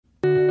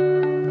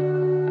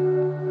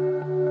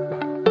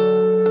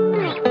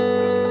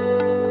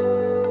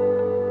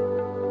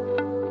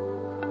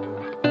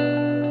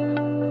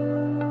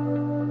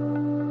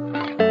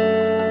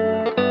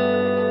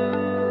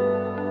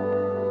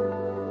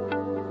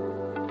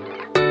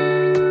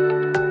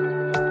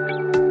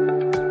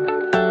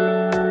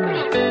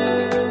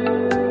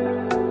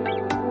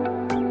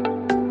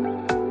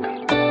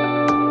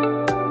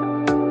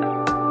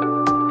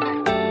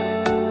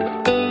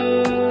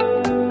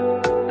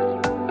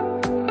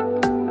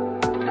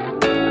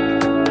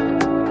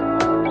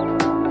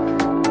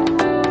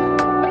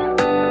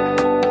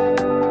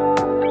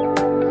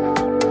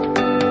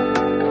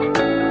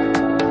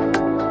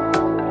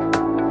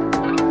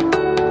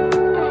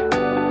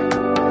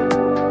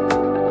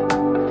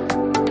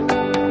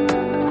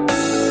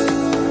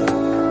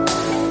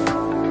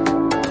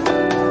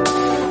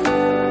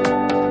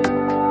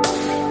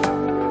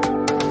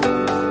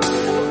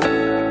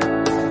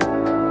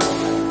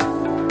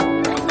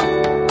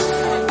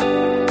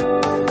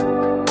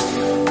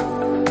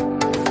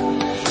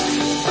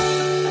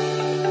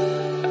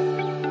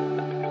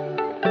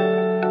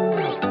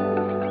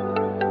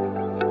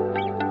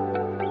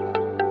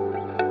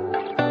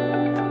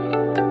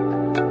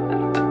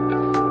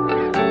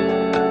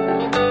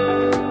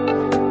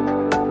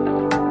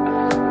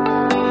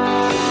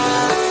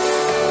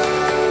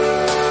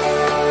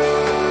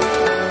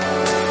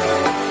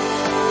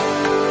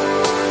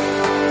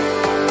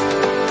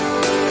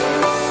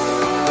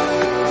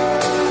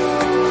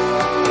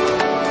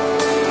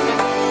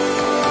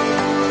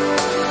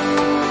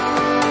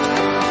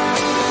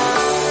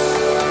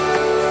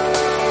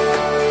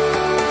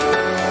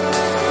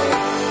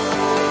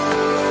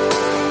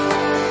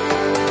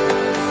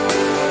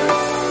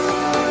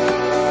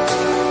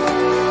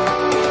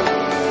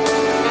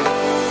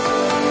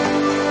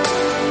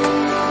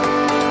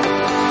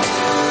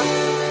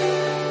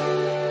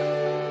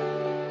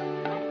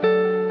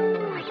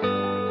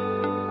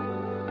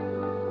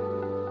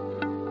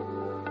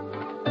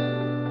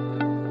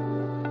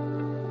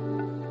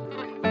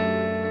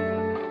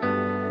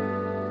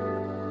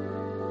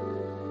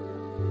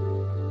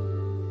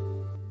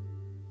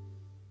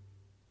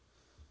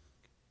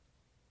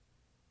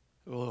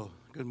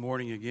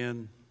morning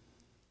again.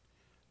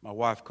 My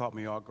wife caught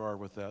me off guard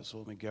with that, so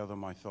let me gather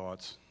my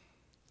thoughts.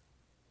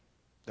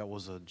 That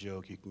was a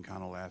joke. You can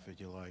kind of laugh if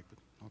you like, but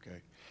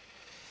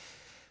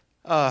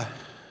okay.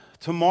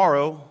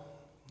 Tomorrow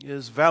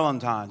is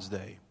Valentine's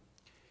Day.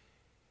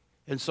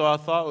 And so I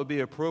thought it would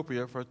be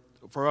appropriate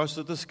for us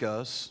to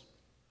discuss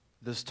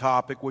this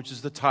topic, which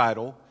is the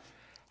title,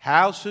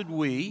 How Should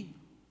We,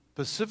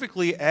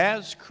 specifically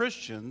as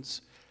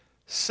Christians,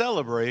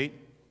 celebrate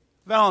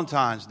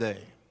Valentine's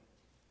Day?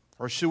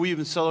 Or should we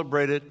even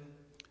celebrate it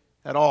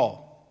at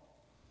all?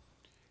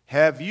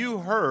 Have you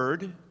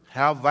heard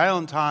how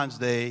Valentine's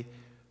Day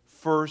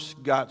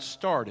first got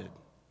started?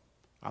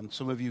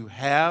 Some of you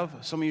have,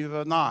 some of you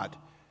have not.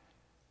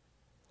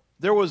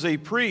 There was a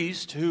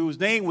priest whose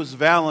name was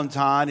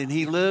Valentine, and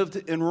he lived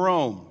in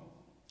Rome.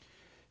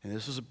 And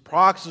this was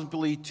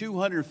approximately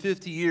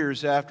 250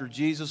 years after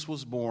Jesus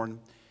was born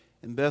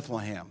in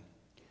Bethlehem.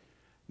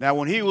 Now,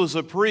 when he was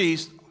a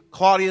priest,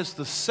 Claudius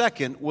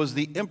II was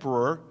the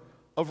emperor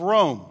of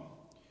Rome.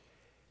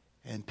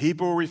 And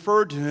people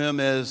referred to him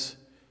as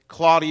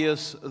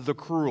Claudius the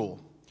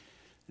Cruel.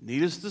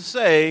 Needless to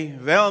say,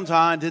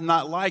 Valentine did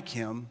not like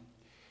him.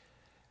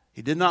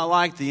 He did not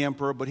like the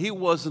emperor, but he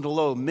wasn't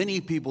alone.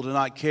 Many people did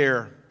not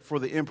care for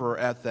the emperor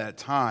at that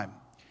time.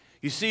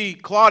 You see,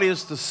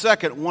 Claudius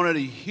II wanted a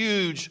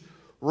huge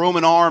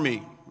Roman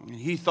army.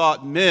 He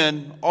thought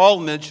all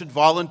men should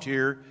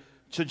volunteer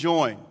to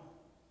join.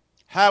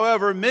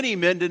 However, many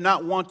men did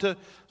not want to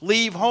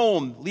leave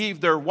home,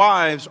 leave their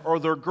wives or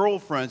their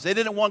girlfriends. They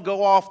didn't want to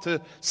go off to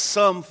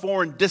some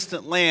foreign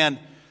distant land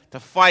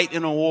to fight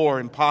in a war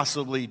and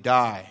possibly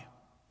die.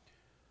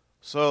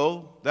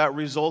 So that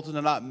resulted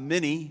in not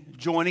many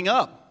joining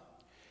up.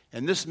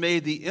 And this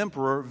made the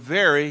emperor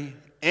very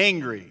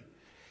angry.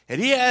 And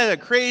he had a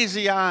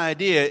crazy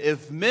idea.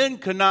 If men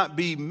could not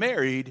be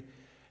married,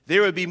 they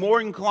would be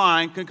more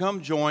inclined to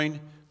come join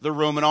the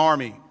Roman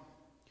army.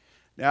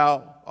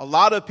 Now, a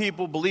lot of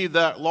people believe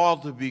that law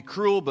to be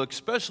cruel, but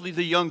especially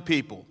the young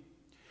people.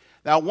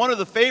 Now, one of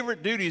the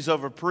favorite duties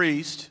of a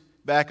priest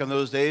back in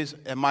those days,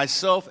 and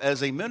myself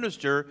as a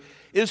minister,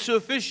 is to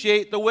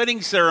officiate the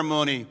wedding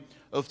ceremony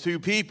of two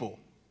people.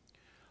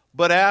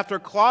 But after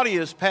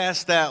Claudius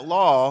passed that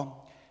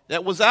law,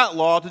 that was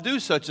outlawed to do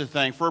such a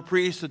thing, for a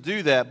priest to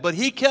do that. But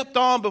he kept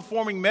on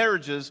performing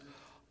marriages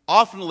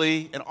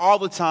oftenly and all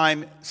the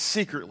time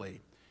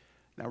secretly.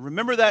 Now,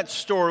 remember that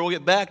story. We'll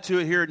get back to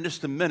it here in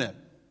just a minute.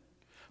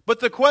 But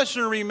the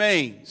question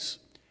remains,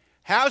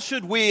 how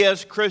should we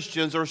as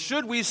Christians, or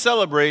should we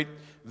celebrate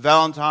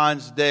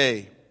Valentine's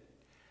Day?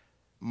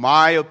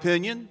 My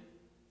opinion,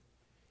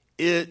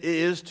 it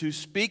is to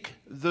speak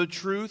the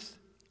truth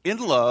in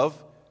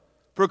love,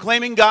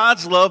 proclaiming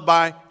God's love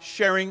by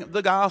sharing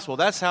the gospel.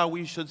 That's how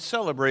we should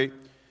celebrate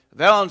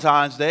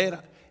Valentine's Day.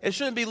 It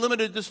shouldn't be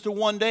limited just to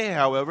one day,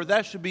 however.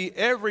 That should be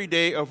every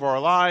day of our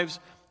lives,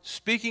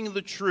 speaking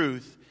the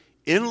truth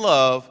in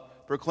love,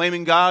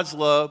 proclaiming God's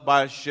love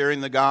by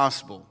sharing the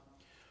gospel.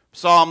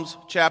 Psalms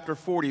chapter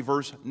 40,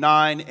 verse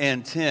 9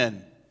 and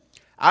 10.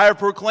 I have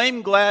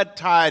proclaimed glad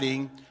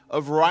tidings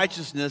of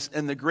righteousness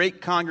in the great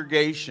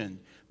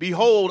congregation.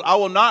 Behold, I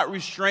will not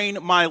restrain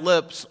my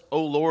lips,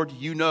 O Lord,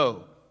 you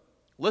know.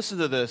 Listen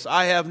to this.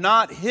 I have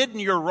not hidden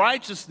your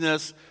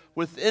righteousness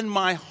within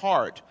my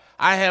heart.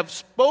 I have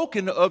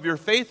spoken of your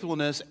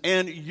faithfulness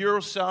and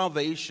your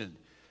salvation.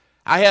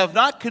 I have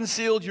not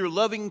concealed your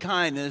loving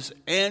kindness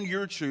and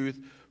your truth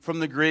from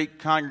the great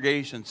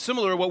congregation.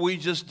 Similar to what we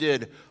just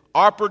did.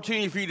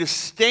 Opportunity for you to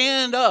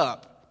stand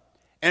up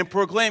and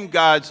proclaim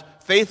God's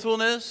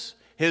faithfulness,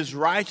 His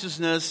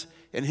righteousness,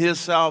 and His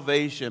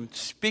salvation,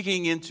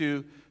 speaking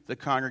into the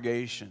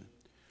congregation.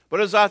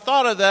 But as I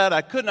thought of that,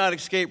 I could not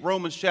escape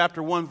Romans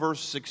chapter 1, verse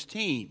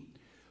 16.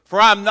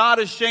 For I am not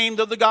ashamed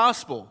of the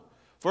gospel,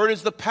 for it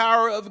is the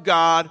power of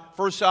God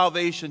for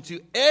salvation to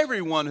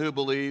everyone who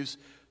believes,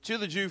 to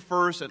the Jew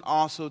first and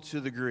also to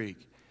the Greek.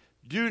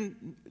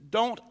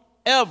 Don't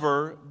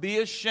ever be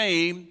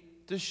ashamed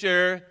to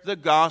share the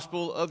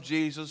gospel of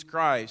Jesus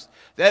Christ.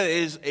 That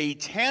is a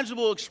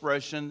tangible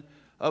expression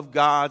of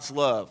God's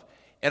love.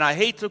 And I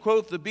hate to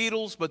quote the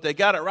Beatles, but they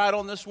got it right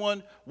on this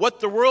one. What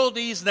the world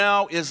needs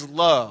now is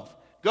love.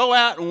 Go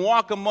out and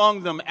walk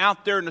among them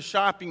out there in the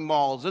shopping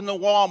malls, in the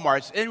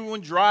Walmarts,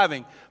 everyone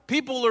driving.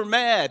 People are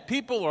mad.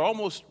 People are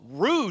almost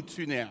rude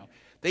to now.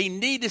 They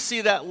need to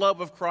see that love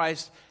of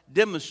Christ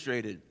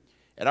demonstrated.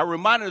 And I'm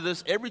reminded of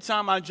this every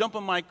time I jump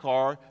in my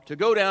car to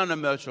go down to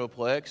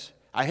Metroplex.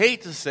 I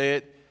hate to say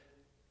it,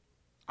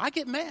 I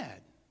get mad.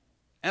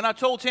 And I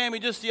told Tammy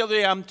just the other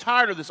day, I'm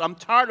tired of this. I'm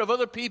tired of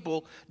other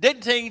people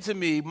dictating to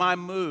me my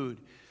mood.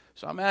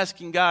 So I'm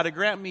asking God to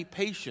grant me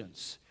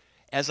patience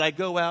as I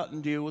go out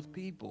and deal with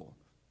people.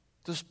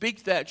 To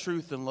speak that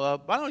truth in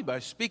love, not only by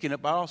speaking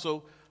it, but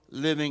also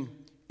living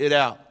it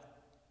out.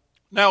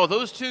 Now, with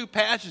those two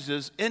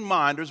passages in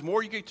mind, there's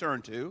more you can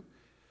turn to.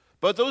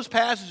 But those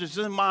passages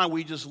in mind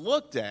we just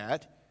looked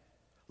at,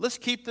 let's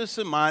keep this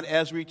in mind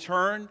as we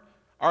turn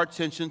our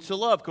attention to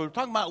love. Because we're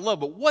talking about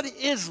love, but what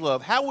is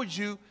love? How would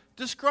you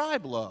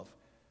describe love?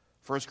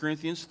 1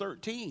 Corinthians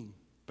 13.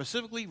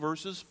 specifically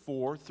verses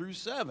 4 through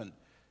 7.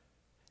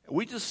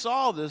 We just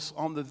saw this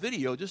on the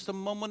video just a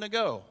moment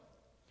ago.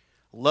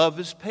 Love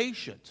is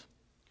patient.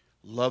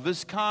 Love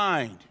is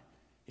kind.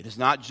 It is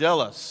not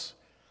jealous.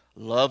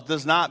 Love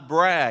does not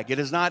brag. It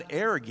is not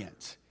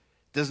arrogant.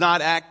 Does not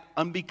act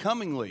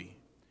unbecomingly.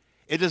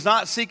 It does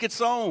not seek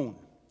its own.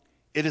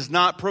 It is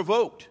not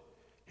provoked.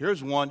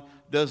 Here's one.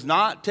 Does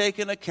not take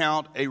into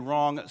account a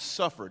wrong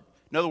suffered.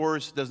 In other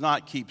words, does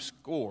not keep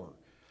score.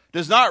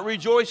 Does not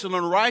rejoice in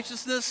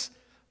unrighteousness,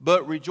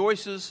 but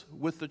rejoices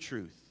with the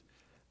truth.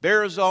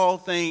 Bears all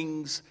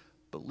things,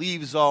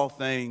 believes all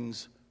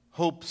things,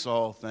 hopes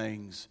all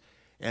things,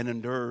 and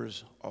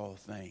endures all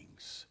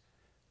things.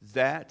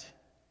 That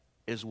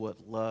is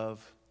what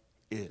love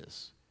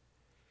is.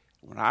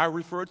 When I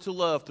refer to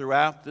love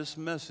throughout this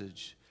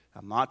message,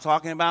 I'm not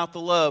talking about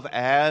the love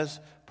as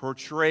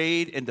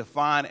portrayed and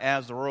defined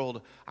as the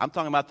world. I'm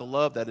talking about the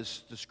love that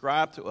is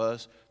described to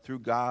us through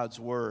God's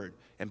Word,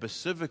 and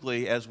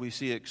specifically as we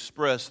see it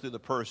expressed through the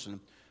person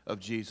of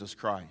Jesus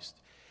Christ.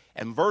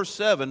 And verse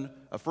 7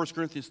 of 1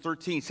 Corinthians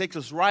 13 takes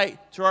us right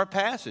to our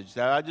passage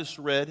that I just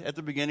read at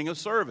the beginning of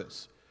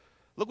service.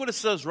 Look what it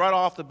says right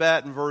off the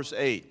bat in verse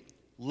 8.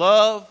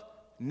 Love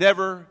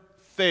never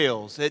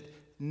fails. It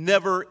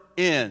never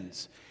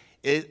ends.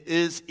 It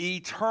is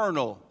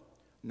eternal.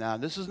 Now,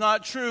 this is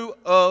not true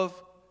of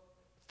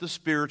the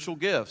spiritual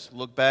gifts.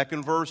 Look back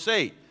in verse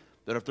 8.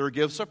 That if there are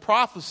gifts of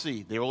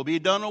prophecy, they will be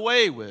done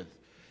away with.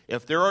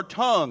 If there are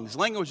tongues,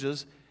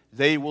 languages,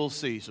 they will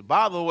cease. So,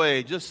 by the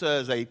way, just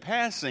as a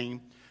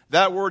passing,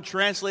 that word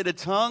translated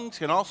tongues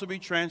can also be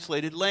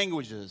translated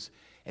languages.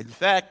 In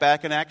fact,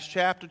 back in Acts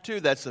chapter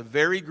 2, that's the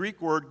very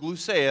Greek word,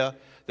 gluseia,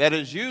 that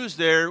is used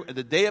there at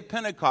the day of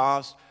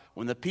Pentecost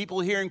when the people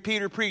hearing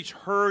Peter preach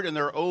heard in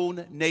their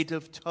own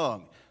native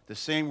tongue. The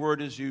same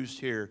word is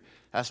used here.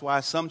 That's why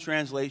some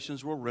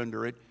translations will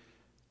render it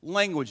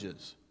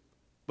languages.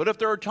 But if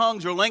there are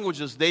tongues or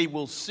languages, they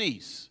will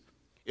cease.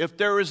 If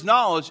there is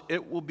knowledge,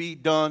 it will be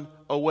done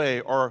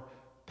away or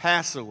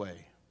pass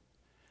away.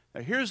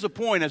 Now, here's the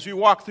point as we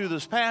walk through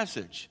this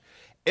passage.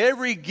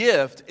 Every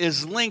gift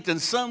is linked in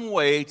some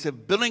way to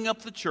building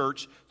up the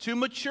church to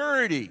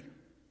maturity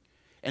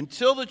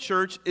until the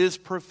church is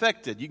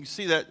perfected. You can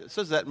see that, it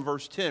says that in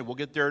verse 10. We'll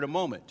get there in a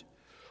moment.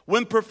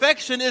 When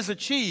perfection is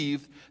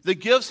achieved, the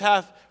gifts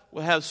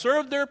will have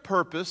served their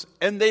purpose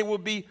and they will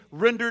be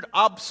rendered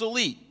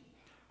obsolete.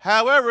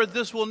 However,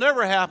 this will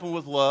never happen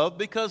with love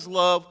because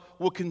love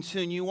will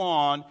continue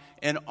on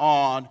and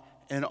on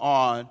and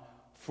on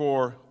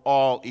for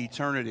all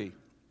eternity.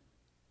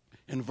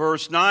 In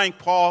verse 9,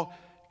 Paul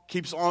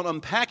keeps on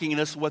unpacking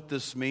us what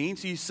this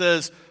means. He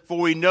says, for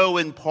we know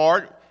in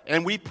part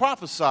and we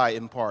prophesy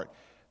in part.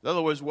 In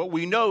other words, what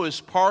we know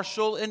is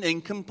partial and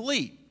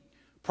incomplete.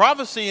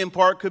 Prophecy in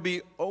part could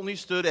be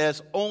understood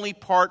as only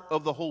part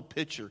of the whole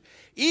picture.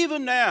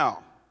 Even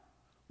now,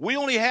 we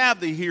only have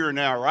the here and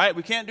now, right?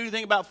 We can't do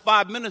anything about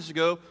 5 minutes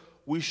ago.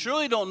 We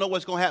surely don't know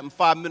what's going to happen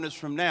 5 minutes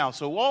from now.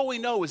 So all we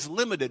know is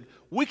limited.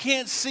 We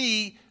can't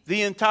see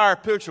the entire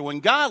picture. When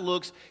God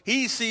looks,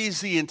 He sees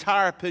the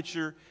entire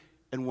picture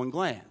in one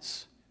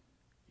glance.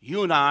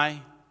 You and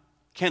I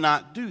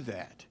cannot do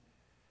that.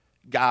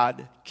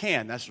 God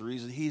can. That's the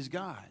reason He's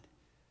God.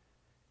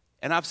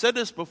 And I've said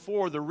this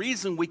before, the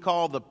reason we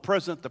call the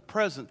present,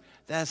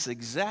 that's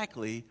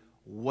exactly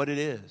what it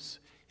is.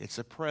 It's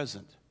a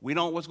present. We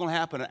don't know what's going to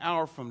happen an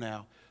hour from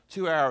now,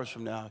 2 hours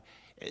from now.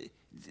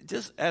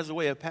 Just as a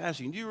way of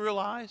passing, do you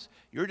realize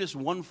you're just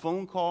one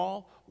phone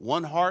call,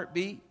 one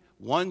heartbeat,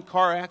 one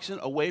car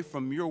accident away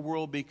from your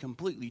world being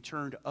completely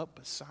turned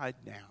upside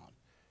down?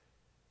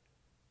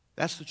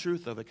 That's the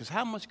truth of it, because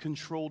how much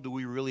control do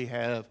we really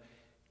have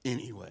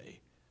anyway?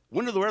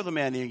 When did the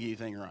weatherman didn't get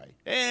anything right?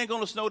 It ain't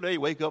going to snow today.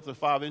 Wake up, there's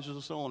 5 inches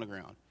of snow on the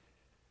ground.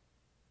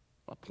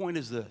 My point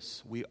is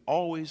this. We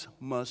always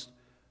must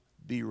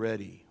be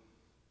ready.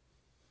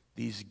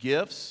 These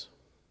gifts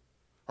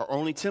are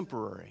only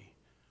temporary.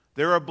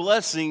 There are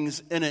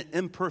blessings in an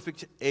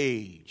imperfect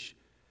age.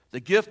 The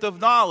gift of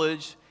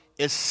knowledge,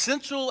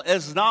 essential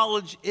as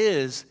knowledge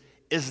is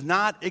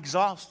not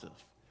exhaustive.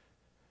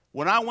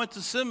 When I went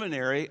to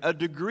seminary, a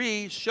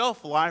degree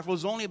shelf life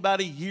was only about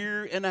 1.5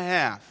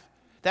 years.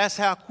 That's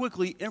how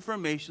quickly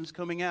information's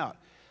coming out.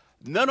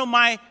 None of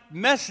my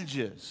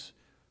messages,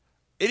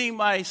 any of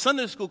my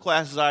Sunday school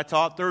classes I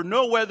taught, they're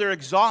nowhere they're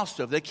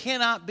exhaustive. They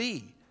cannot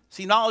be.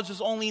 See, knowledge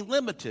is only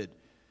limited.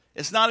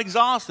 It's not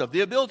exhaustive. The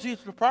ability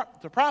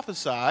to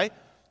prophesy,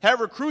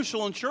 however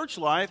crucial in church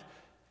life,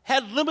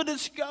 had limited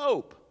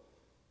scope.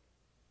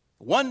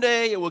 One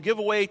day it will give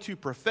way to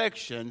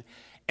perfection,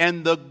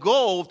 and the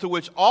goal to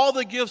which all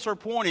the gifts are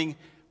pointing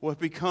will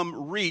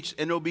become reached,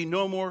 and there will be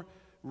no more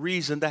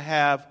reason to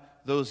have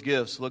those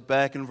gifts. Look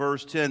back in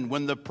verse 10.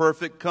 When the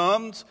perfect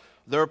comes,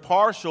 their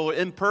partial or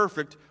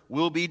imperfect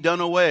will be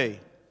done away.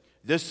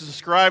 This is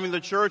describing the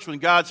church when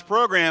God's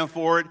program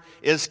for it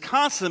is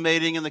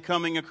consummating in the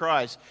coming of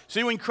Christ.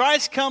 See, when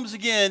Christ comes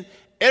again,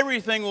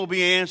 everything will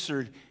be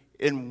answered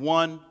in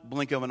one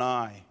blink of an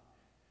eye.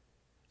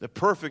 The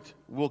perfect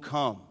will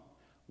come.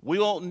 We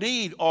won't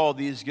need all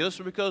these gifts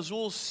because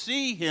we'll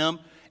see him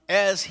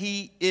as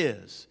he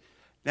is.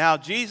 Now,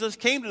 Jesus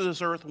came to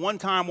this earth one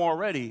time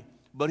already,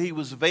 but he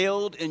was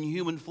veiled in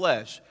human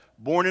flesh,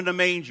 born in a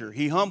manger.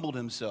 He humbled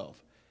himself.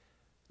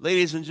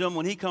 Ladies and gentlemen,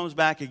 when he comes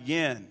back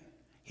again,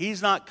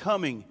 he's not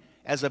coming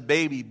as a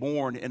baby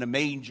born in a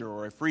manger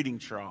or a feeding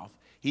trough.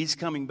 He's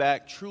coming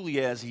back truly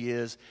as he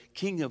is,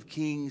 King of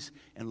kings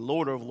and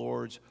Lord of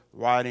lords,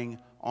 riding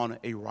on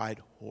a white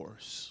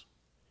horse.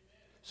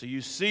 So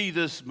you see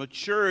this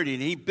maturity,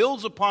 and he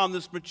builds upon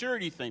this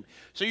maturity thing.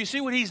 So you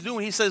see what he's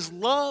doing. He says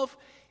love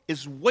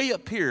is way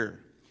up here.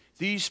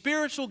 These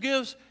spiritual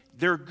gifts,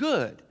 they're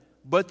good,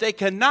 but they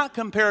cannot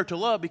compare to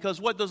love,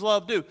 because what does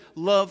love do?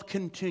 Love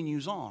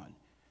continues on.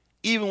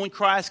 Even when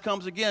Christ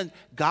comes again,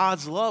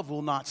 God's love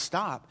will not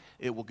stop.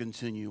 It will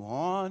continue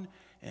on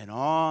and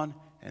on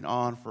and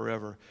on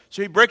forever.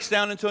 So he breaks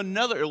down into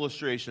another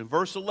illustration.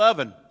 Verse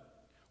 11.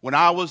 When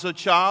I was a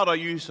child, I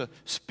used to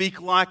speak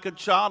like a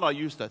child. I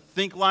used to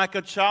think like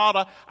a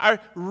child. I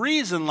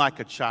reason like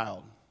a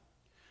child.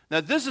 Now,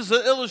 this is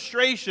an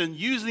illustration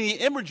using the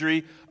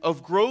imagery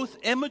of growth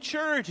and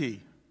maturity.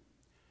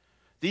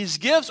 These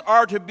gifts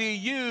are to be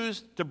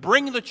used to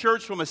bring the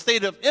church from a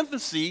state of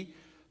infancy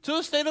to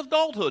a state of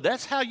adulthood.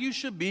 That's how you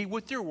should be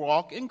with your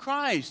walk in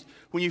Christ.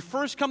 When you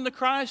first come to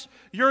Christ,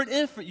 you're an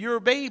infant, you're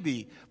a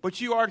baby,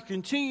 but you are to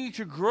continue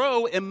to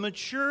grow and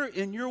mature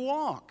in your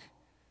walk.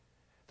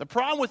 The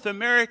problem with the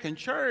American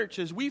church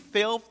is we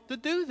fail to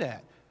do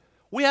that.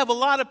 We have a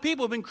lot of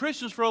people who have been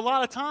Christians for a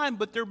lot of time,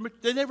 but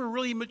they never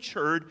really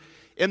matured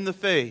in the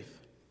faith.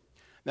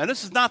 Now,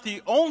 this is not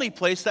the only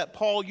place that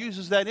Paul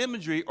uses that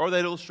imagery or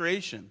that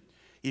illustration.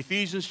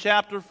 Ephesians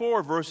chapter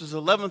 4, verses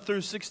 11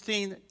 through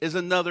 16 is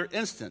another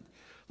instant.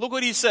 Look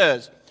what he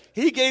says.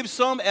 He gave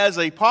some as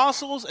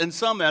apostles, and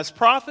some as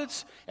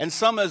prophets, and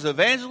some as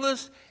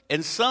evangelists,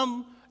 and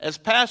some as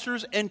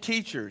pastors and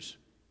teachers,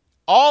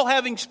 all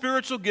having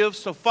spiritual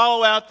gifts to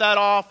follow out that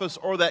office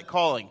or that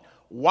calling.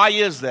 Why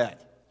is that?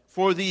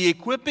 For the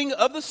equipping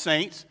of the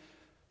saints.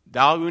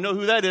 Now we know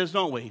who that is,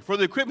 don't we? For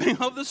the equipping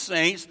of the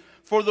saints,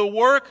 for the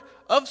work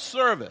of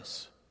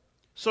service.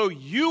 So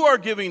you are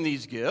giving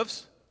these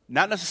gifts,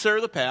 not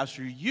necessarily the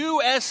pastor.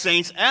 You as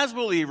saints, as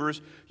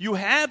believers, you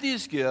have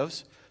these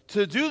gifts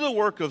to do the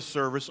work of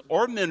service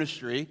or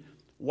ministry.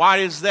 Why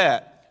is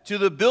that? To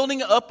the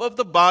building up of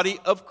the body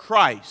of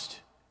Christ.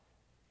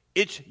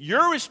 It's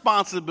your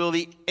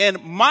responsibility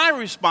and my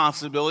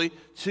responsibility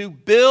to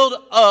build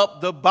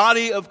up the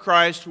body of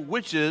Christ,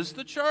 which is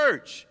the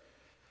church.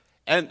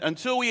 And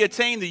until we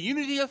attain the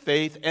unity of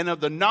faith and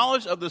of the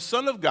knowledge of the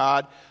Son of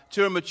God,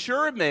 to a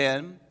mature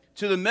man,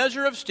 to the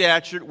measure of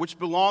stature which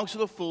belongs to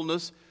the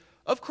fullness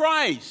of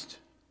Christ.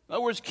 In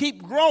other words,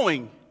 keep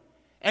growing.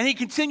 And he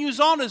continues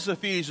on this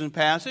Ephesian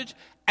passage.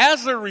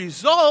 As a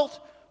result,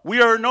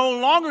 we are no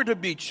longer to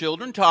be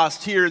children,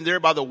 tossed here and there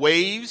by the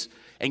waves,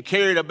 and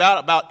carried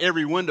about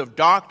every wind of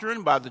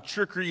doctrine, by the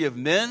trickery of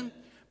men,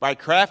 by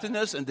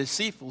craftiness and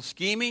deceitful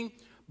scheming.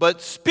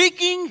 But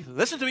speaking,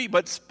 listen to me,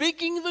 but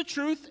speaking the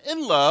truth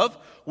in love,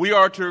 we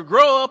are to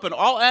grow up in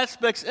all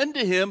aspects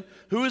into him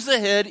who is the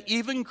head,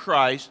 even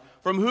Christ,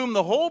 from whom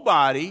the whole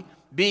body,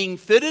 being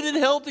fitted and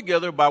held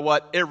together by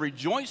what every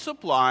joint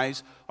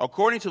supplies,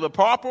 according to the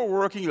proper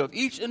working of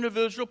each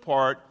individual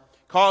part,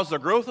 cause the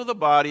growth of the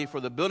body for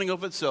the building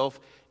of itself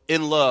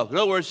in love. In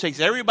other words, it takes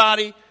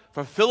everybody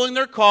fulfilling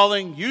their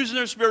calling, using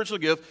their spiritual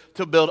gift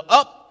to build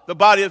up the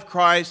body of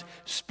Christ,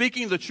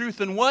 speaking the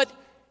truth in what?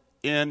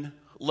 In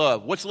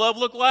love. What's love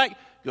look like?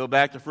 Go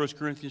back to 1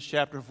 Corinthians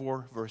chapter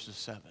 4, verses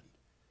 7.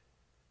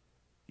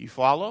 You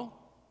follow?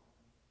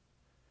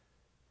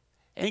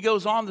 And he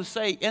goes on to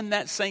say in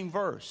that same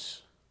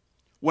verse,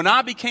 when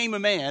I became a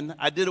man,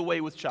 I did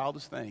away with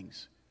childish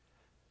things.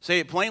 Say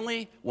it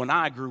plainly, when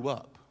I grew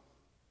up.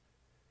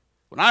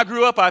 When I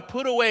grew up, I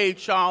put away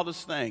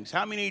childish things.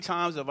 How many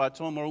times have I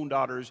told my own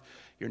daughters,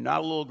 you're not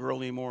a little girl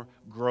anymore,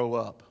 grow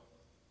up?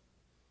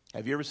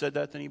 Have you ever said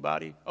that to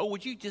anybody? Oh,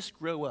 would you just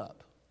grow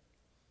up?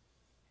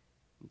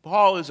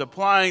 Paul is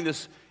applying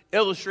this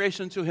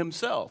illustration to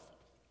himself.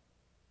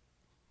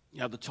 You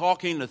know, the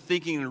talking, the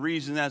thinking, and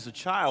reasoning as a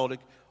child, it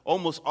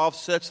almost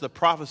offsets the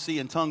prophecy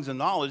and tongues and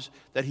knowledge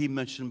that he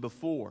mentioned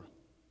before.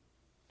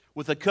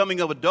 With the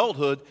coming of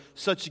adulthood,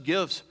 such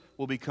gifts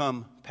will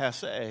become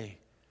passé.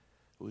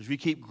 As we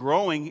keep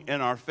growing in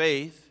our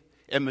faith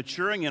and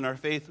maturing in our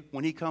faith,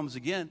 when he comes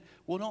again,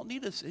 we don't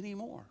need us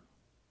anymore.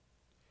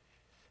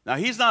 Now,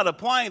 he's not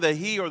applying that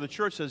he or the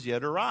church has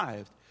yet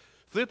arrived.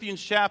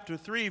 Philippians chapter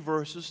 3,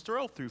 verses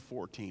 12 through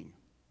 14.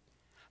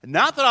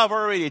 Not that I've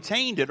already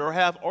attained it or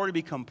have already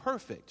become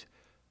perfect.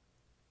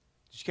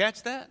 Did you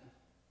catch that?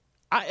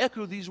 I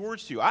echo these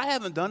words to you. I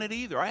haven't done it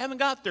either. I haven't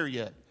got there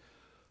yet.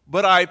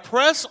 But I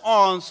press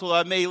on so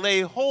that I may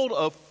lay hold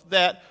of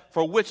that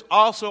for which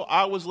also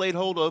I was laid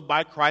hold of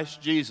by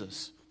Christ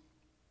Jesus.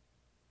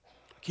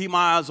 Keep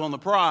my eyes on the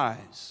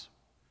prize.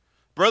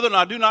 Brethren,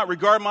 I do not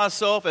regard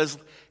myself as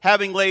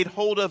having laid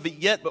hold of it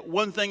yet, but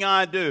one thing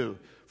I do,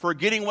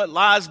 Forgetting what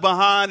lies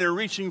behind and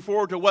reaching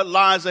forward to what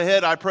lies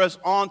ahead, I press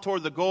on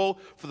toward the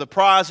goal for the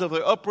prize of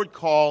the upward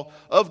call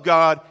of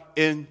God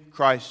in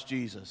Christ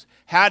Jesus.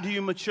 How do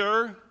you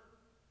mature?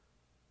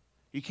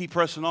 You keep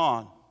pressing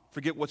on.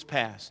 Forget what's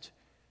past.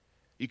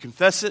 You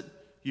confess it,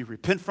 you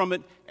repent from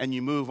it, and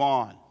you move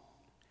on.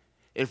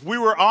 If we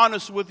were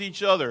honest with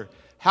each other,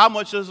 how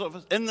much of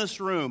us in this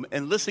room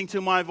and listening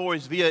to my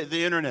voice via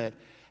the internet,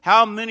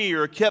 how many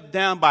are kept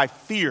down by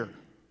fear?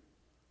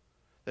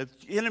 The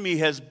enemy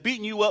has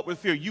beaten you up with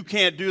fear. You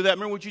can't do that.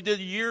 Remember what you did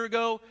a year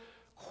ago?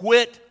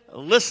 Quit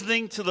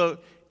listening to the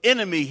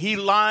enemy. He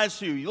lies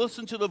to you. You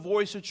listen to the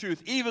voice of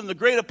truth. Even the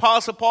great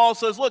apostle Paul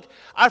says, look,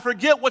 I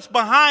forget what's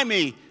behind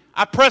me.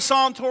 I press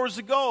on towards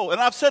the goal.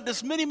 And I've said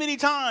this many, many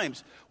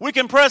times. We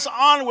can press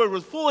onward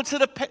with full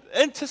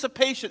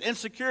anticipation and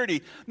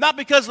security. Not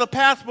because of the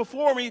path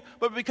before me,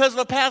 but because of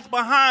the path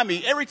behind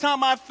me. Every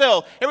time I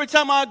fell, every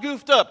time I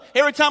goofed up,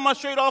 every time I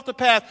strayed off the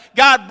path,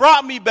 God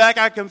brought me back.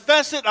 I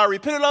confessed it. I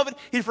repented of it.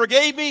 He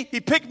forgave me. He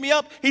picked me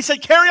up. He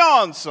said, carry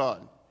on,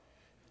 son.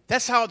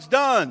 That's how it's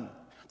done.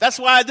 That's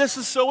why this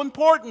is so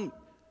important.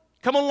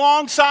 Come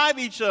alongside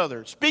each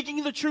other,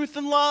 speaking the truth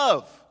in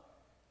love.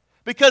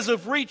 Because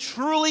if we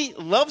truly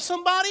love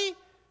somebody,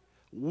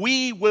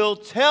 we will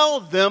tell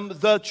them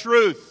the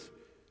truth.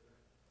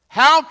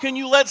 How can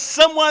you let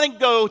someone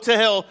go to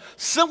hell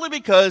simply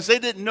because they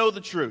didn't know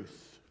the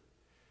truth?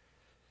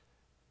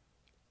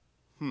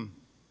 And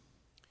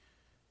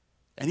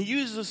he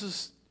uses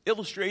this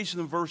illustration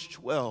in verse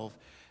 12.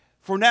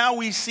 For now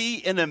we see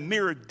in a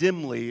mirror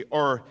dimly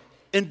or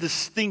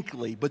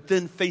indistinctly, but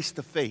then face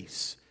to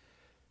face.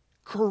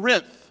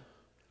 Corinth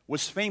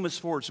was famous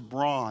for its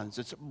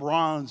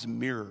bronze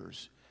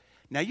mirrors.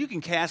 Now you can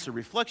cast a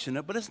reflection in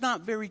it, but it's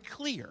not very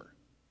clear.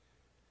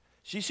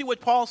 So you see what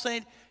Paul's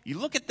saying? You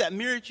look at that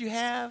mirror that you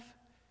have,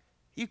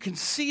 you can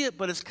see it,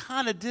 but it's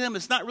kind of dim.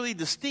 It's not really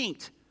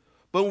distinct.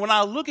 But when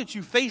I look at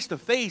you face to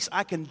face,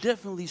 I can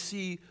definitely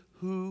see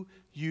who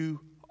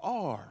you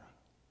are.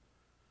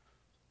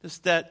 It's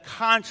that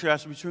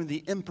contrast between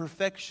the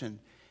imperfection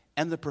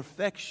and the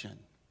perfection.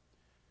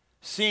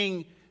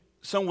 Seeing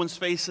someone's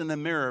face in the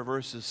mirror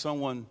versus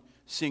someone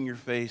seeing your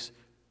face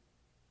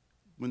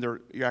when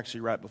you're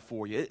actually right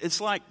before you. It's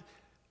like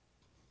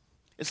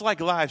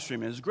live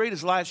streaming. As great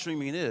as live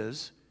streaming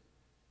is,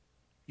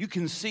 you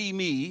can see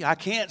me. I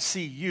can't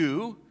see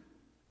you.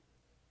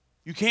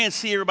 You can't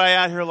see everybody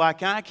out here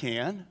like I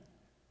can.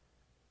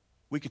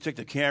 We could take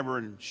the camera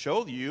and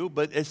show you,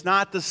 but it's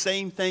not the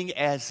same thing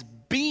as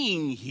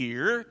being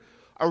here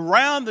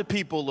around the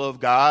people of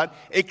God,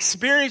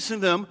 experiencing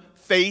them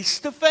face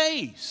to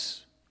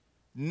face.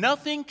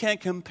 Nothing can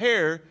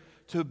compare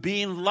to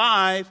being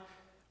live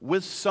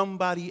with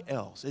somebody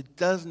else. It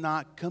does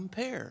not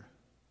compare.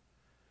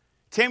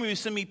 Tammy would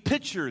send me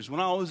pictures when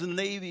I was in the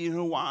Navy in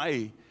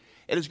Hawaii.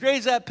 And as great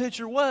as that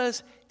picture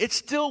was, it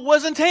still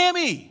wasn't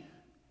Tammy.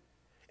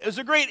 It was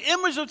a great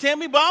image of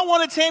Tammy, but I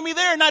wanted Tammy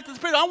there, not this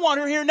picture. I want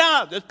her here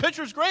now. This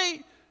picture's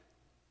great.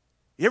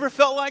 You ever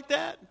felt like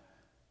that?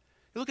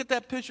 You look at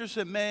that picture and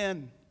say,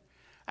 man,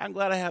 I'm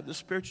glad I have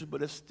this picture,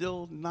 but it's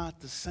still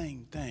not the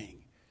same thing.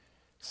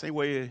 Same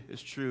way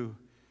is true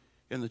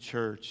in the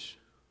church.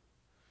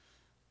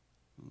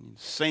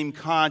 Same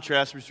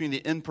contrast between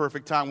the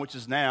imperfect time, which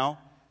is now,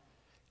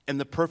 and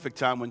the perfect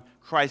time when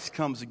Christ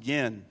comes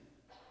again.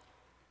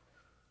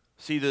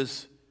 See,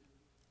 this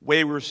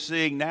way we're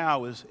seeing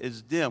now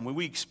is dim. When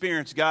we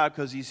experience God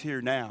because He's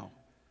here now,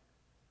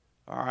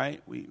 all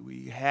right?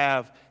 We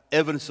have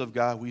evidence of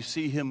God. We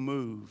see Him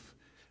move.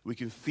 We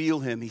can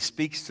feel Him. He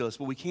speaks to us,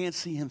 but we can't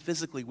see Him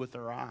physically with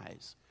our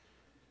eyes.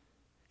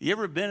 You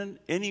ever been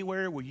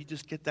anywhere where you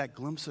just get that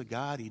glimpse of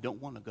God and you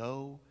don't want to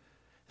go?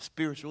 The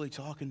Spirit's really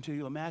talking to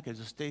you. Man, I could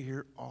just stay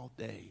here all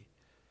day.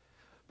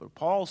 But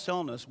Paul's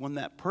telling us when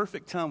that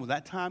perfect time, when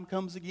that time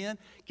comes again,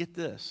 get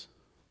this.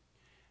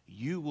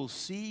 You will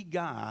see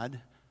God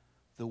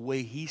the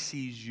way He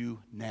sees you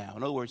now.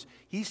 In other words,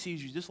 He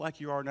sees you just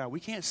like you are now. We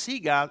can't see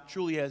God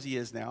truly as He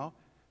is now.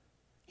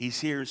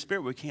 He's here in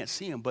spirit. We can't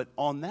see Him. But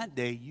on that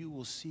day, you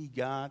will see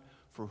God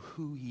for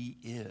who He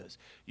is.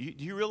 Do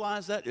you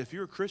realize that? If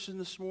you're a Christian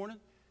this morning,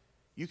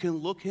 you can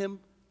look Him,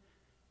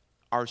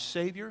 our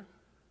Savior,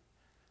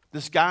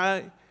 this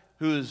guy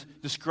who is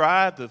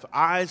described of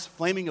eyes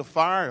flaming of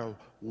fire,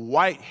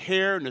 white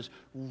hair, and his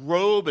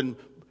robe and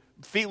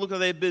feet look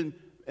like they've been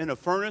in a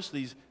furnace,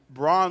 these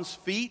bronze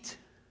feet,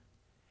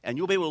 and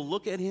you'll be able to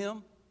look at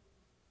Him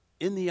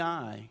in the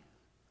eye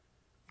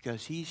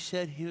because He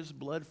shed His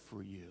blood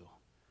for you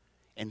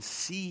and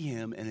see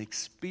Him and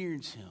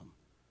experience Him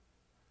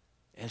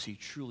as He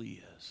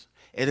truly is.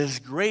 And as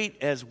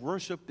great as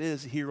worship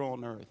is here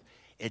on earth,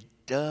 it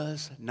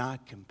does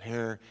not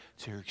compare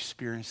to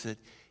experience it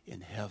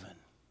in heaven.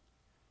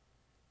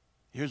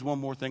 Here's one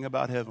more thing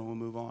about heaven. We'll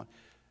move on.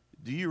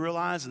 Do you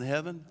realize in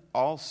heaven,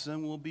 all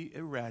sin will be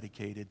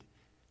eradicated?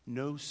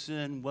 No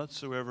sin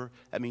whatsoever.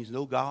 That means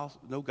no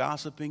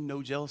gossiping,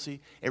 no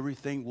jealousy.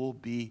 Everything will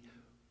be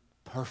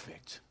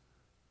perfect.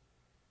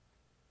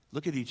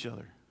 Look at each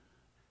other.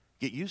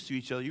 Get used to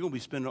each other. You're going to be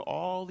spending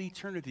all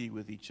eternity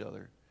with each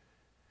other.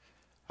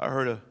 I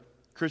heard a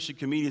Christian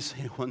comedian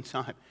say it one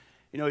time,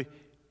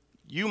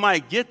 you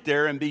might get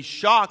there and be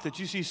shocked that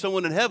you see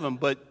someone in heaven,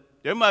 but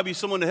there might be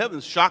someone in heaven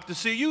shocked to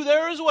see you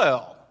there as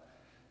well.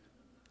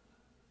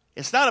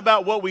 It's not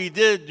about what we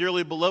did,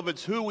 dearly beloved.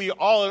 It's who we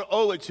all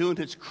owe it to, and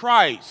it's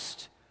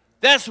Christ.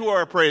 That's who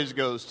our praise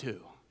goes to.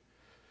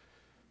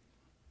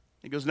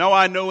 He goes, now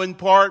I know in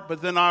part,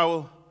 but then I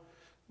will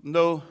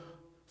know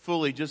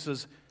fully, just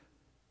as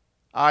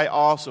I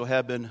also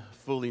have been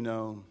fully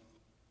known.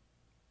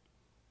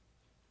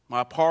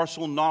 My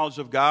partial knowledge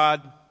of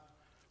God,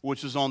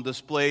 which is on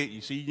display.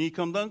 You see, you need to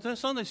come down to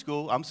Sunday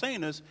school. I'm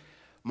saying this.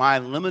 My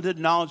limited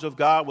knowledge of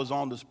God was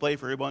on display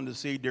for everyone to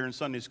see during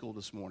Sunday school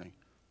this morning.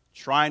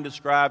 Trying to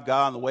describe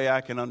God in the way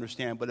I can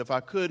understand. But if I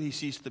could, he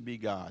ceased to be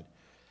God.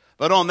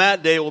 But on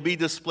that day, it will be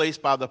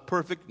displaced by the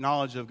perfect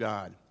knowledge of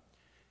God.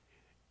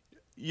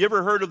 You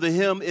ever heard of the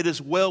hymn, It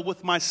Is Well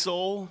With My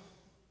Soul?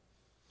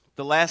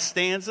 The last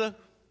stanza.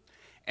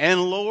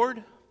 And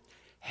Lord,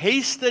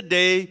 haste the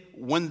day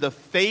when the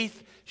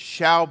faith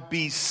shall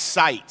be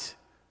sight.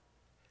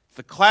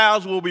 The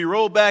clouds will be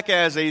rolled back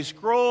as a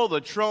scroll,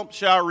 the trump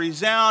shall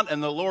resound,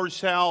 and the Lord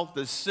shall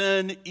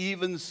descend.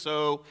 Even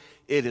so,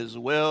 it is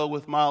well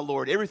with my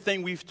Lord.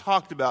 Everything we've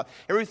talked about,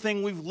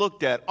 everything we've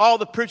looked at, all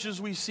the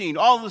pictures we've seen,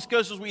 all the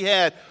discussions we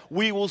had,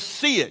 we will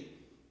see it.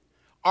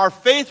 Our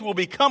faith will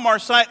become our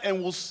sight,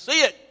 and we'll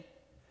see it.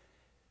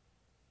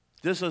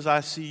 Just as I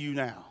see you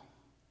now.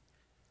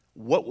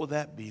 What will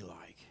that be like?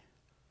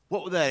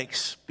 What will that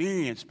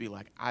experience be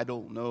like? I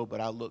don't know, but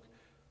I look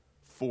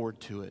forward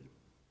to it.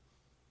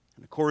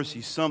 And of course, he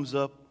sums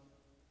up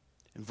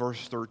in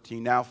verse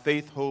 13. Now,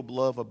 faith, hope,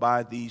 love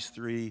abide these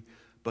three,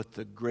 but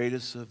the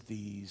greatest of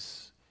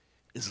these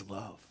is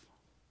love.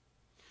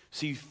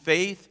 See,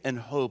 faith and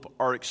hope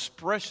are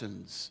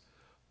expressions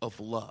of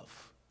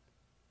love.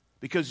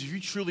 Because if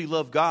you truly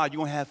love God, you're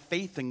going to have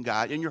faith in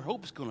God, and your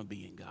hope is going to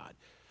be in God.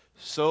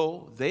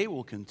 So they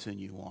will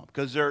continue on,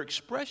 because they're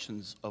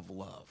expressions of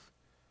love.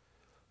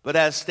 But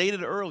as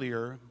stated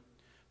earlier,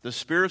 the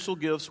spiritual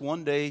gifts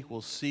one day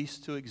will cease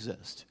to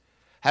exist.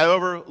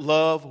 However,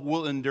 love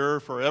will endure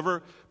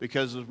forever,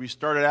 because as we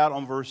started out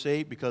on verse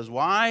 8, because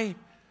why?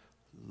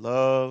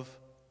 Love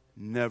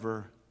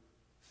never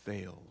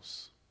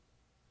fails.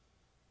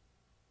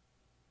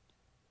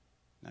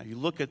 Now you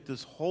look at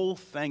this whole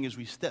thing as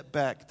we step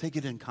back, take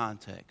it in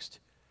context.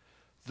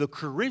 The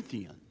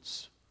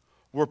Corinthians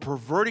were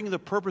perverting the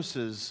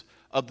purposes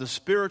of the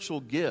spiritual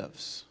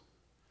gifts.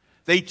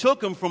 They took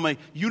them from a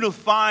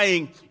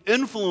unifying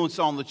influence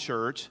on the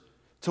church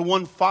to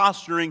one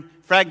fostering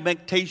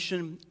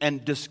fragmentation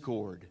and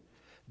discord.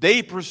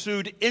 They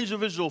pursued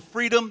individual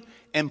freedom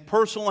and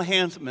personal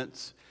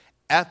enhancements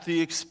at the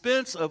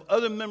expense of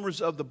other members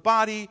of the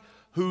body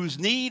whose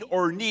need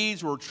or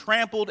needs were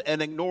trampled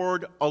and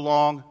ignored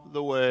along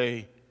the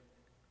way.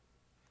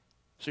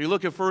 So you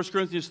look at 1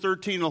 Corinthians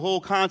 13, the whole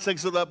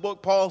context of that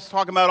book, Paul's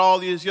talking about all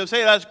these gifts.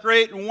 Hey, that's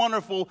great and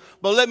wonderful,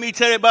 but let me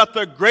tell you about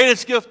the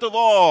greatest gift of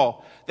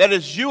all that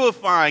is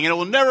unifying, and it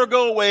will never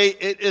go away.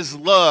 It is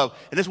love.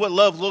 And this is what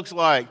love looks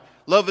like.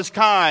 Love is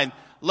kind.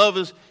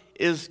 Love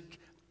is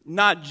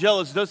not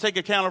jealous. It does take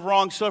account of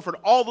wrong suffered.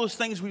 All those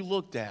things we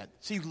looked at.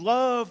 See,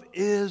 love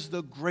is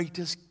the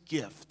greatest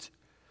gift.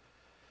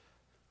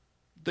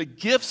 The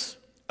gifts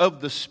of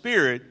the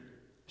Spirit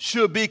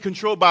should be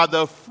controlled by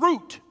the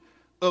fruit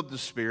of the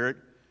Spirit.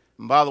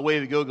 And by the way,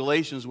 if you go to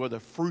Galatians where the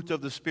fruit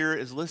of the Spirit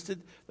is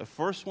listed, the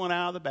first one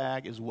out of the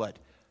bag is what?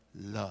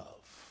 Love.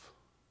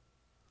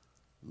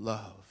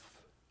 Love.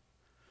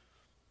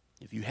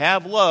 If you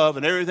have love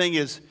and everything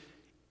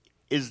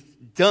is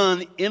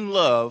done in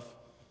love,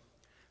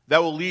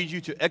 that will lead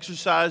you to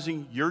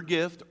exercising your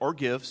gift or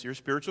gifts, your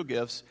spiritual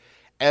gifts,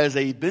 as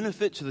a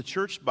benefit to the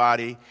church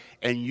body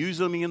and use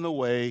them in the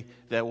way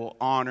that will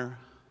honor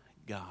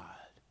God.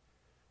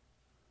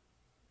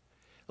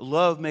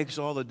 Love makes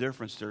all the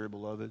difference, dear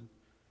beloved.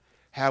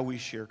 How we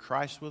share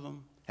Christ with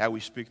them, how we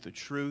speak the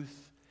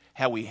truth,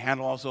 how we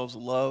handle ourselves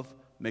with love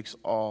makes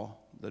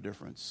all the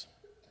difference.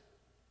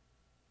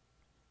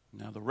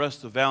 Now, the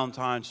rest of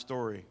Valentine's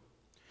story.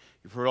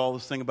 You've heard all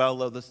this thing about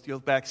love. Let's go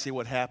back and see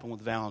what happened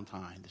with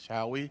Valentine,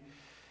 shall we?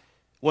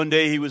 One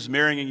day he was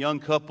marrying a young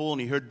couple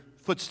and he heard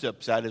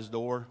footsteps at his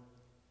door.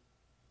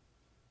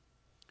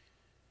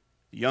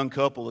 The young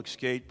couple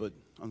escaped, but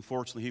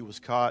unfortunately he was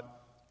caught.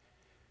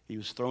 He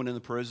was thrown into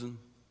prison,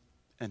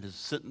 and his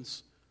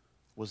sentence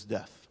was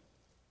death.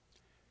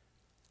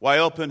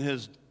 While up in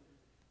his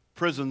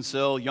prison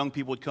cell, young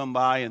people would come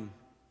by and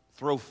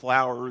throw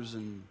flowers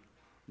and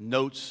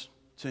notes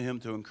to him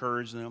to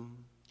encourage them.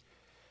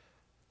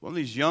 One of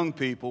these young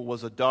people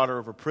was a daughter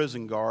of a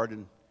prison guard,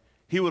 and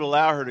he would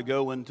allow her to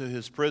go into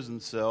his prison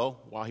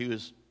cell while he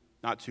was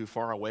not too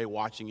far away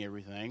watching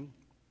everything.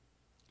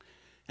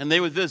 And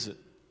they would visit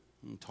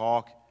and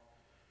talk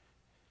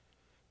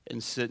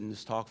and sit and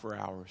just talk for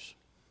hours.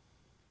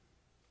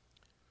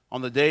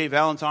 On the day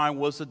Valentine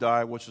was to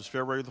die, which was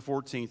February the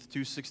 14th,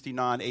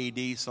 269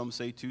 A.D., some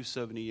say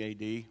 270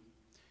 A.D.,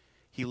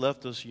 he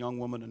left this young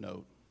woman a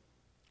note.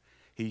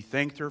 He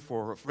thanked her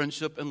for her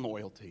friendship and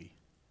loyalty,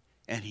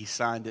 And he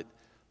signed it,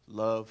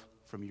 "Love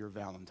from your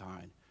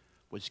Valentine,"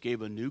 which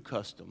gave a new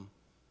custom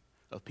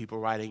of people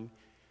writing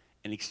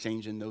and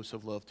exchanging notes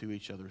of love to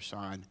each other,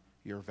 signed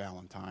 "Your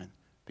Valentine,"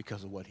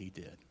 because of what he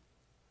did.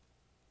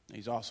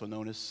 He's also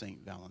known as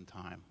Saint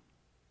Valentine.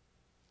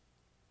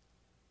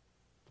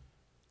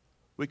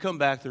 We come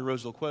back to the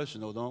original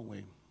question, though, don't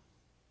we?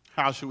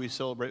 How should we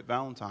celebrate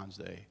Valentine's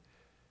Day?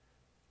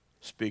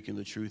 Speaking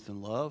the truth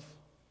in love.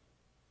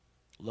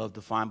 Love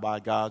defined by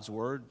God's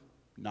word,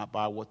 not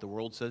by what the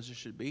world says it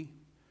should be.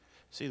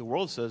 See, the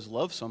world says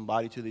love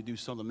somebody till they do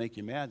something to make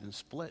you mad, then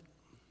split.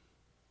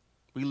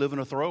 We live in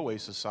a throwaway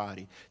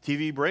society.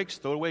 TV breaks,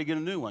 throw it away, get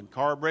a new one.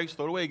 Car breaks,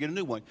 throw it away, get a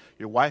new one.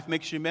 Your wife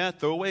makes you mad,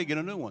 throw it away, get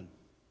a new one.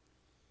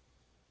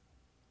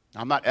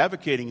 I'm not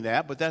advocating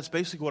that, but that's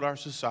basically what our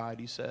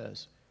society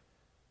says.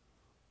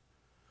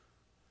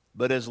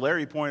 But as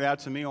Larry pointed out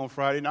to me on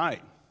Friday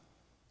night,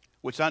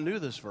 which I knew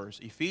this verse,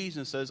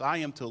 Ephesians says, "I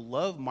am to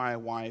love my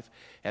wife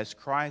as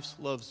Christ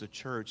loves the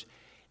church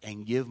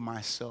and give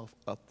myself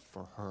up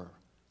for her,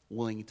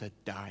 willing to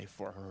die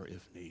for her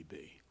if need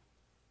be."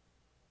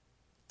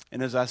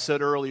 And as I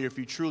said earlier, if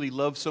you truly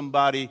love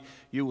somebody,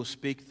 you will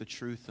speak the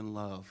truth in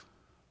love.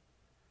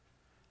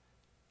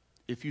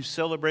 If you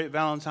celebrate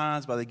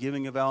Valentine's by the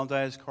giving of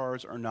Valentine's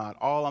cards or not,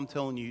 all I'm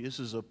telling you, this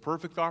is a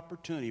perfect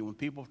opportunity when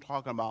people are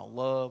talking about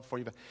love for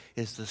you,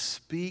 is to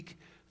speak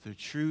the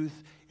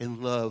truth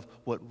in love,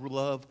 what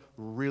love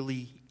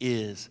really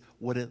is,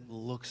 what it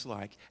looks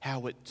like,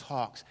 how it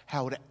talks,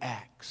 how it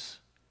acts.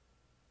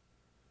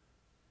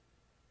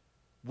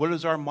 What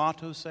does our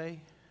motto say?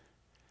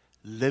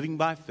 Living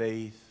by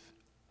faith,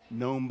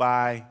 known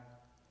by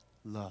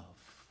love.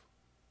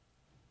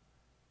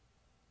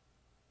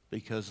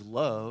 Because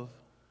love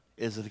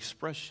is an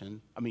expression,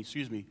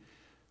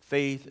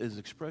 faith is an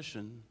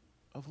expression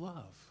of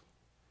love.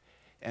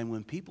 And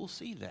when people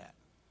see that,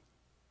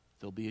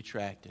 they'll be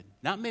attracted.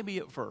 Not maybe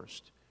at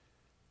first,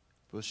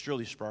 but it'll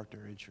surely spark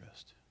their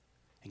interest.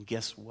 And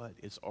guess what?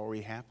 It's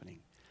already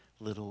happening,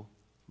 little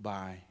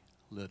by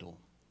little.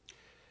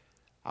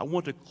 I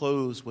want to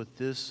close with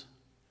this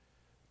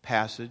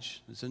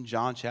passage. It's in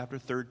John chapter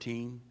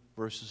 13,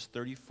 verses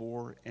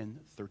 34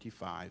 and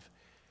 35.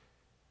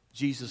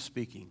 Jesus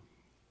speaking.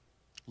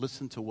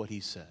 Listen to what he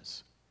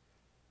says.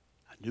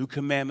 "A new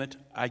commandment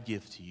I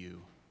give to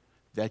you,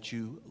 that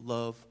you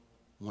love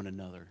one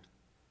another."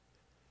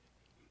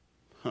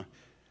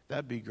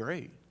 That'd be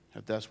great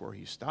if that's where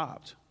he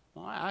stopped.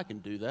 Well, I can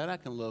do that. I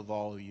can love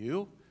all of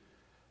you.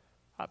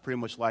 I pretty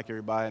much like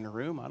everybody in the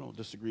room. I don't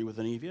disagree with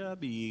any of you. That'd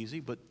be easy,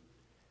 but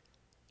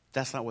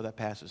that's not where that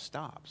passage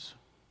stops.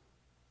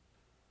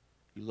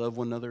 You love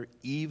one another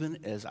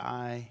even as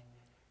I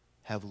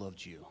have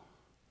loved you.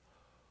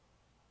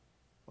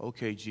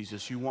 Okay,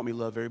 Jesus, you want me to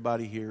love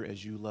everybody here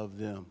as you love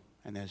them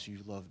and as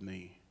you love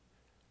me.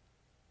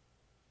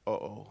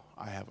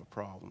 I have a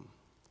problem.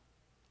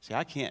 See,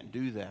 I can't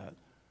do that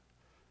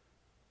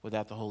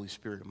without the Holy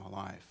Spirit in my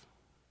life.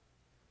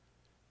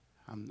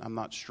 I'm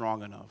not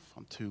strong enough.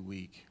 I'm too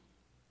weak.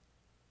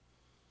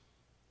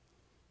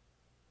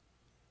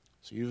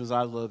 So even as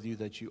I love you,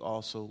 that you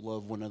also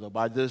love one another.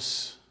 By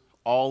this,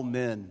 all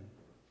men,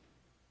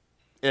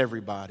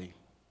 everybody,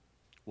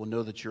 will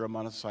know that you're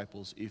my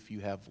disciples if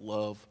you have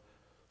love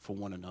for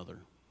one another.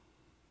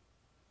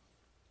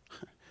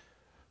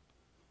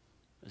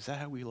 Is that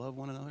how we love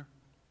one another?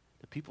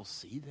 Do people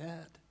see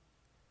that? Do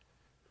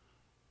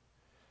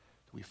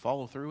we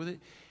follow through with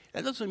it?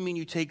 That doesn't mean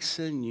you take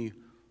sin and you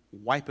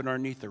wipe it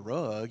underneath the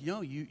rug.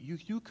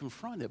 You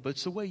confront it, but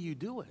it's the way you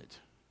do it.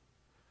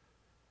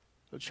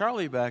 So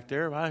Charlie back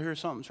there, if I hear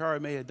something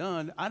Charlie may have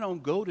done, I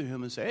don't go to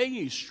him and say, "Hey,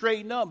 you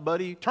straighten up,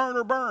 buddy, turn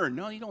or burn."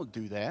 No, you don't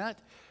do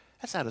that.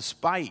 That's out of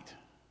spite.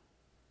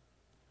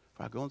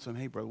 If I go and say,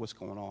 "Hey, brother, what's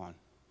going on?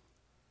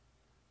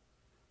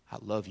 I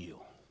love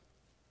you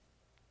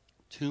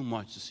too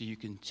much to see you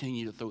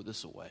continue to throw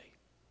this away.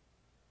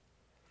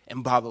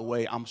 And by the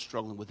way, I'm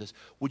struggling with this.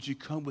 Would you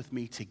come with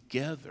me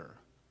together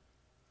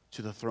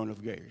to the throne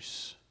of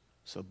grace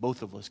so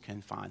both of us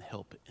can find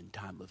help in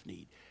time of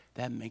need?"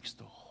 That makes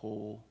the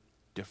whole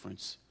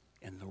difference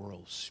in the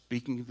world.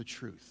 Speaking the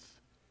truth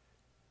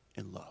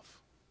in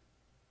love.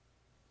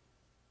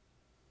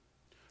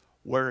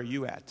 Where are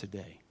you at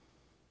today?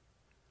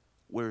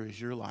 Where is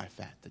your life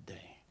at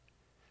today?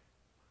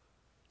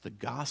 The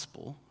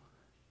gospel,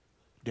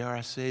 dare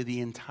I say,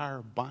 the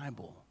entire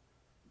Bible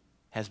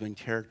has been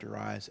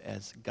characterized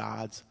as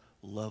God's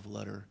love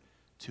letter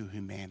to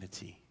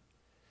humanity.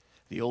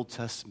 The Old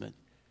Testament,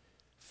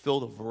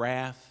 filled of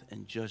wrath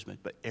and judgment,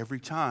 but every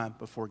time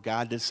before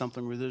God did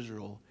something with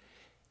Israel,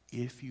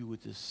 if you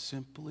would just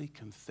simply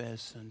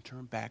confess and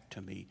turn back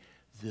to me,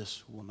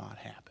 this will not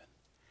happen.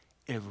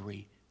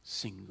 Every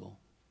single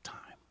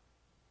time.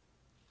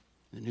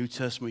 In the New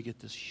Testament, we get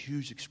this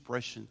huge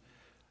expression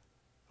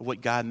of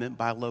what God meant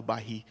by love,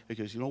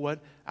 because you know what?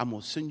 I'm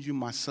going to send you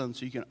my son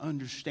so you can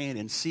understand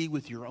and see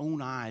with your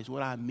own eyes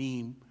what I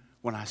mean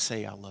when I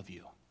say I love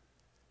you.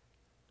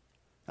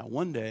 Now,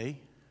 one day,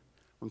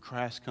 when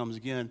Christ comes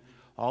again,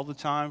 all the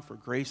time for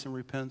grace and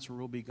repentance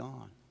will be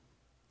gone.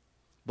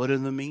 But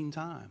in the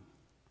meantime,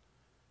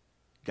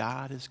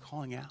 God is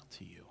calling out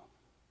to you.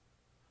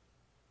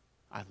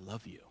 I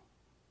love you.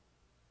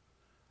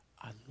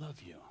 I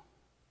love you.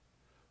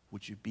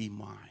 Would you be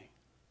mine?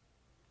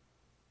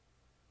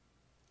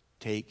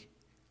 Take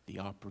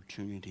the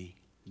opportunity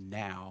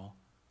now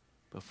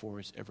before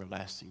it's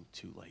everlasting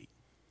too late.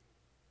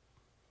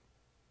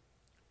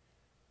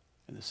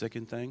 And the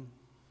second thing,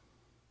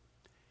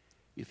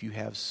 if you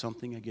have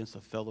something against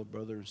a fellow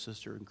brother or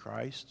sister in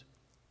Christ,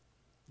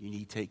 you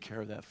need to take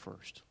care of that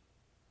first.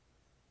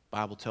 The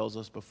Bible tells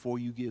us before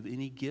you give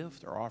any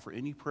gift or offer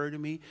any prayer to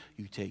me,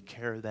 you take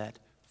care of that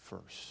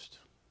first.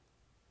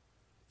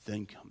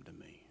 Then come to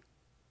me.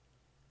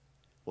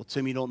 Well,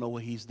 Tim, you don't know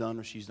what he's done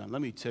or she's done.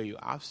 Let me tell you,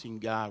 I've seen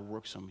God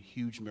work some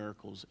huge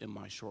miracles in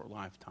my short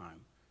lifetime.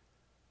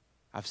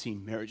 I've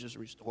seen marriages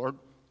restored.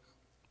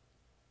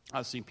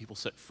 I've seen people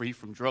set free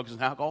from drugs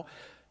and alcohol.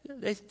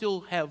 They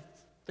still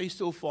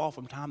fall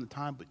from time to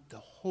time, but the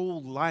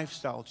whole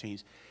lifestyle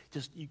change,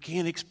 just you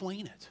can't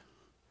explain it.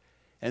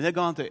 And they've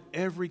gone to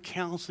every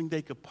counseling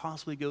they could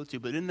possibly go to,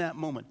 but in that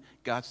moment,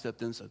 God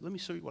stepped in and said, let me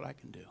show you what I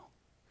can do.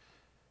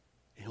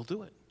 And he'll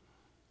do it.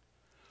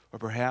 Or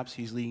perhaps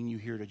he's leading you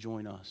here to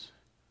join us.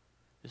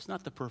 It's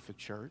not the perfect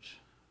church.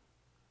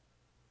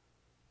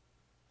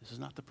 This is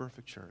not the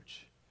perfect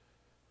church.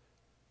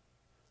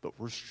 But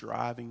we're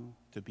striving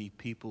to be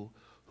people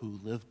who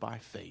live by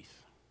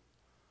faith,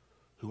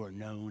 who are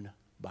known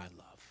by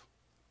love.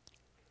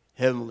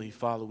 Heavenly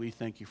Father, we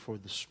thank you for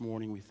this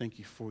morning. We thank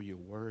you for your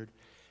word.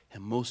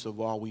 And most of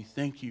all, we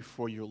thank you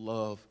for your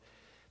love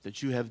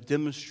that you have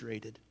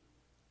demonstrated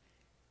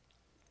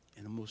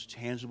in the most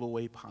tangible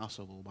way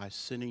possible by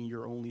sending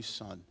your only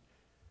Son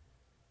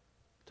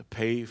to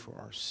pay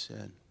for our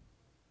sin.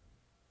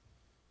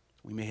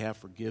 We may have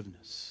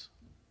forgiveness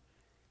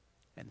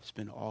and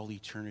spend all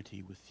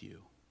eternity with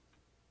you.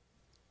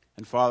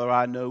 And Father,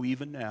 I know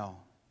even now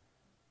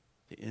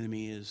the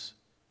enemy is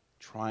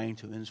trying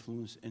to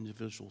influence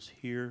individuals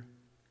here,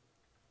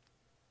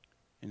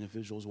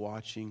 individuals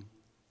watching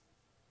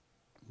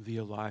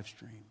via live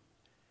stream.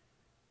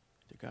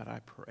 Dear God,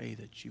 I pray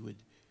that you would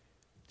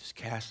just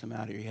cast him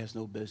out of here. He has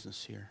no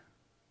business here.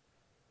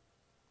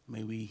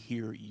 May we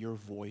hear your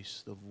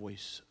voice, the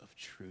voice of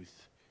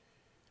truth.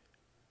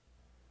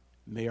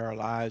 May our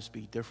lives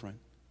be different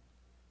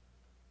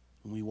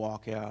when we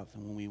walk out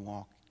than when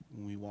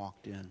we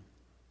walked in.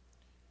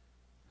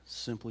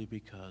 Simply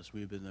because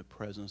we've been in the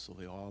presence of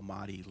the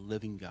almighty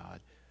living God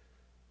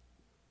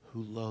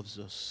who loves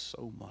us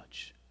so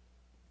much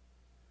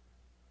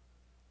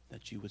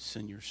that you would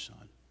send your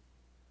Son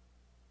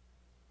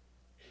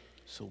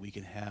so we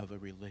can have a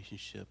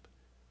relationship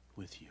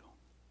with you.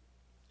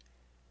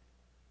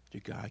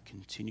 Dear God,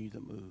 continue to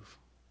move.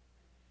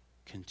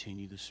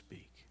 Continue to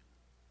speak.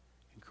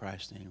 In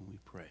Christ's name we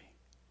pray.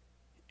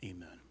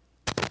 Amen.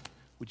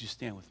 Would you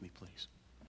stand with me, please?